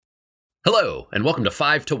Hello, and welcome to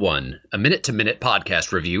 5 to 1, a minute-to-minute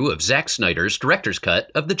podcast review of Zack Snyder's director's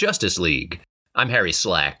cut of the Justice League. I'm Harry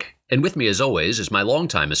Slack, and with me as always is my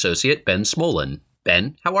longtime associate, Ben Smolin.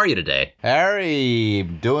 Ben, how are you today? Harry,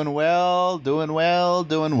 doing well.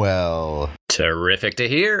 Terrific to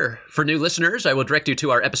hear. For new listeners, I will direct you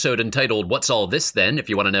to our episode entitled What's All This Then, if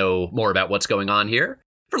you want to know more about what's going on here.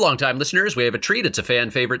 For longtime listeners, we have a treat. It's a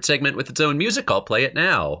fan-favorite segment with its own music. I'll play it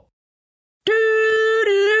now.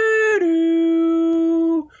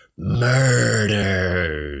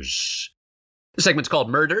 Murders. The segment's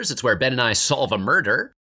called Murders. It's where Ben and I solve a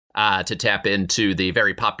murder to tap into the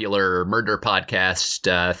very popular murder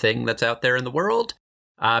podcast thing that's out there in the world.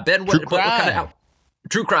 Ben, what kind of...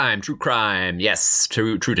 True crime. Yes,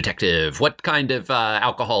 true detective. What kind of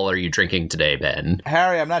alcohol are you drinking today, Ben?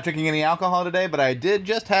 Harry, I'm not drinking any alcohol today, but I did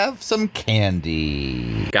just have some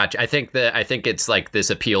candy. Gotcha. I think it's like this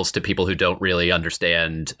appeals to people who don't really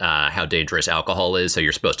understand how dangerous alcohol is, so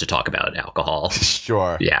you're supposed to talk about alcohol.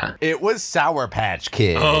 Sure. Yeah. It was Sour Patch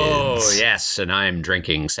Kids. Oh, yes, and I'm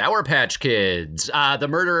drinking Sour Patch Kids. The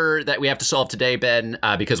murder that we have to solve today, Ben,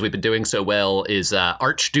 because we've been doing so well, is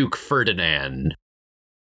Archduke Ferdinand.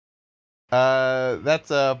 That's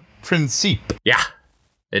a Principe. Yeah,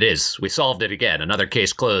 it is. We solved it again. Another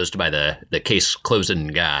case closed by the case closing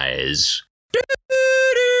guys.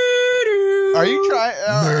 Are you trying?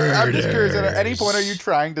 I'm just curious. At any point, are you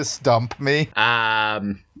trying to stump me?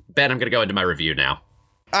 Ben, I'm gonna go into my review now.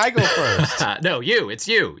 I go first. No, you. It's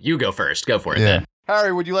you. You go first. Go for it, Yeah. Ben.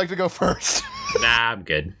 Harry, would you like to go first? Nah, I'm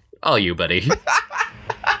good. All you, buddy.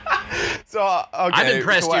 So, okay. I'm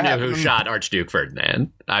impressed so you knew happened? who shot Archduke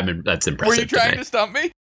Ferdinand. That's impressive. Were you trying to to stump me?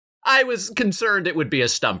 I was concerned it would be a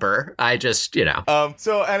stumper. I just,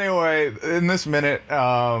 So anyway, in this minute,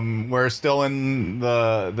 we're still in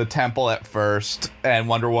the temple at first, and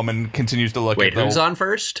Wonder Woman continues to look Wait, at the... who's on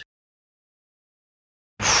first?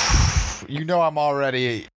 You know I'm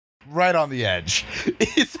already right on the edge.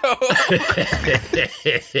 So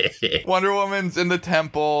Wonder Woman's in the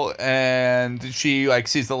temple, and she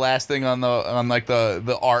sees the last thing on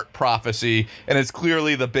the art prophecy, and it's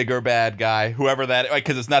clearly the bigger bad guy, whoever that,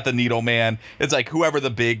 because it's not the Needle Man. It's whoever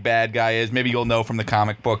the big bad guy is. Maybe you'll know from the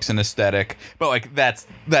comic books and aesthetic, but that's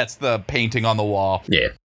the painting on the wall. Yeah.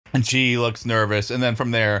 And she looks nervous, and then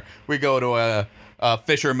from there we go to a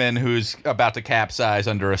fisherman who's about to capsize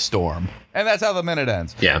under a storm. And that's how the minute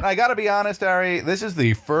ends. Yeah. And I gotta be honest, Harry, this is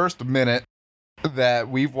the first minute that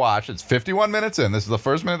we've watched. It's 51 minutes in. This is the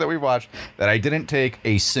first minute that we've watched that I didn't take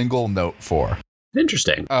a single note for.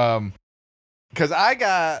 Interesting. Because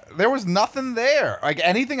there was nothing there.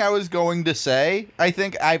 Anything I was going to say, I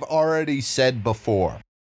think I've already said before.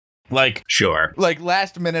 Sure.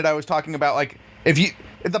 Last minute I was talking about, if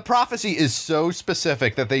the prophecy is so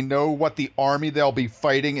specific that they know what the army they'll be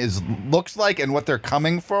fighting looks like and what they're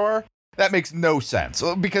coming for, that makes no sense.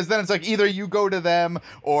 Because then it's either you go to them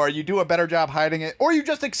or you do a better job hiding it, or you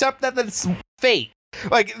just accept that it's fate.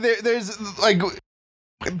 There's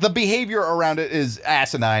the behavior around it is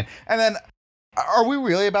asinine. And then, are we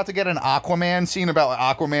really about to get an Aquaman scene about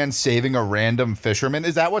Aquaman saving a random fisherman?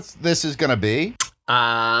 Is that what this is going to be?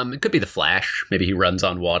 It could be the Flash. Maybe he runs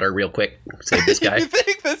on water real quick. Save this guy. You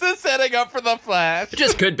think this is setting up for the Flash? It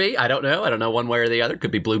just could be. I don't know. I don't know one way or the other.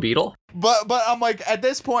 Could be Blue Beetle. But I'm at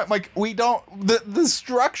this point, we don't. The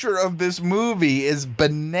structure of this movie is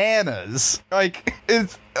bananas.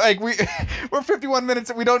 It's we're 51 minutes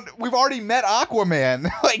and we've already met Aquaman.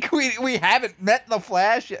 We haven't met the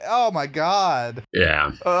Flash yet. Oh my god.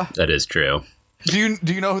 Yeah, that is true. Do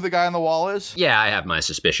you know who the guy on the wall is? Yeah, I have my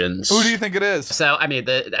suspicions. Who do you think it is? So, I mean,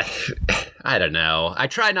 I don't know. I'm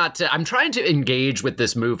trying to engage with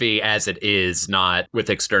this movie as it is, not with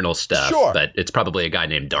external stuff. Sure. But it's probably a guy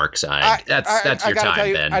named Darkseid. That's your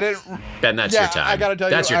time, Ben. Ben, that's your time. I gotta tell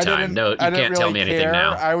you, that's your time. No, you can't tell me anything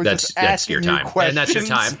now. That's your time. Ben, that's your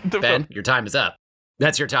time. Ben, your time is up.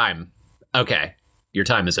 That's your time. Okay. Your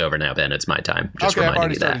time is over now, Ben. It's my time. Just okay, I've reminding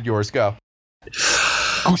already you that. started yours. Go.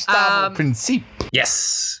 Gustavo Principe.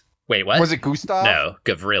 Yes. Wait, what? Was it Gustav? No,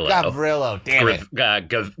 Gavrilo. Gavrilo, damn it.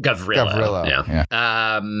 Gavrilo.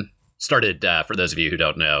 Yeah. Started, for those of you who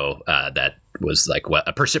don't know, that was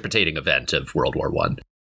a precipitating event of World War I.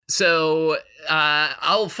 So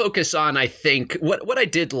I'll focus on, I think, what I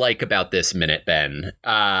did like about this minute, Ben,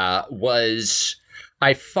 was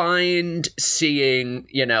I find seeing,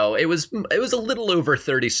 it was a little over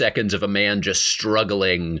 30 seconds of a man just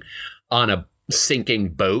struggling on a sinking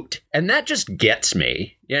boat, and that just gets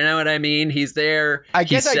me. You know what I mean? He's there. I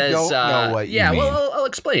guess I don't know what you mean. Well, I'll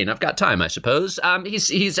explain. I've got time, I suppose.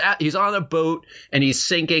 He's on a boat and he's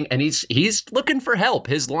sinking and he's looking for help.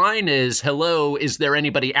 His line is, "Hello, is there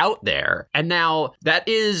anybody out there?" And now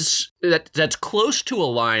that's close to a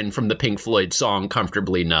line from the Pink Floyd song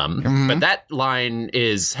 "Comfortably Numb," but that line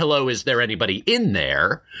is, "Hello, is there anybody in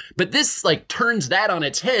there?" But this like turns that on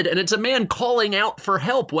its head, and it's a man calling out for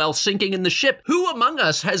help while sinking in the ship. Who among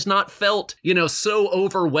us has not felt, so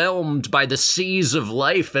overwhelmed by the seas of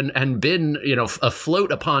life and been,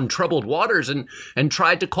 afloat upon troubled waters and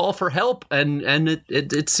tried to call for help, and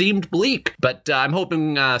it seemed bleak. But I'm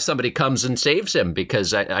hoping somebody comes and saves him,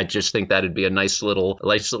 because I just think that'd be a nice little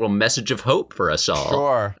message of hope for us all.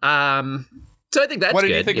 Sure. So I think that's good. What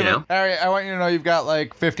did you think of it? Harry, I want you to know you've got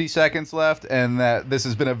like 50 seconds left, and that this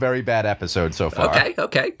has been a very bad episode so far.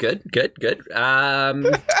 Okay, good.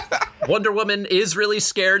 Wonder Woman is really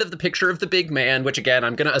scared of the picture of the big man, which again,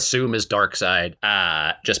 I'm going to assume is Darkseid,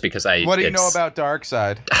 just because What do you know about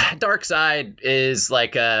Darkseid? Darkseid is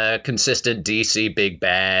like a consistent DC big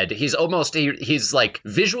bad. He's like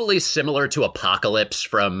visually similar to Apocalypse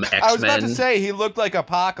from X-Men. I was about to say, he looked like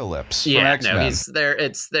Apocalypse from X-Men. No, he's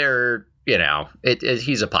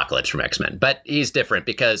Apocalypse from X-Men, but he's different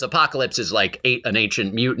because Apocalypse is like an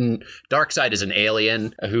ancient mutant. Darkseid is an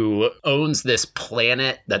alien who owns this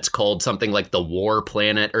planet that's called something like the War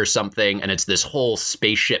Planet or something, and it's this whole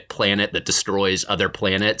spaceship planet that destroys other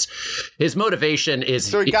planets. His motivation is...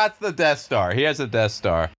 So he got the Death Star. He has a Death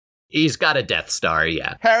Star. He's got a Death Star,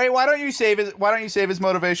 yeah. Harry, why don't you save his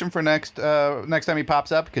motivation for next time he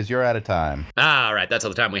pops up, because you're out of time. All right, that's all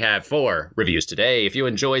the time we have for reviews today. If you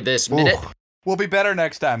enjoyed this minute... We'll be better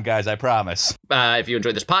next time, guys, I promise. If you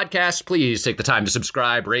enjoyed this podcast, please take the time to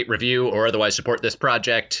subscribe, rate, review, or otherwise support this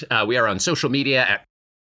project. We are on social media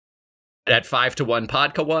at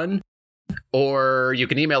 5to1podca1. Or you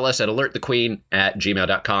can email us at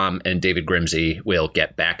alertthequeen@gmail.com, and David Grimsey will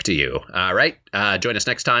get back to you. All right. Join us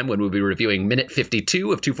next time when we'll be reviewing minute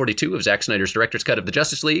 52 of 242 of Zack Snyder's Director's Cut of the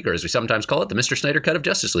Justice League, or as we sometimes call it, the Mr. Snyder Cut of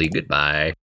Justice League. Goodbye.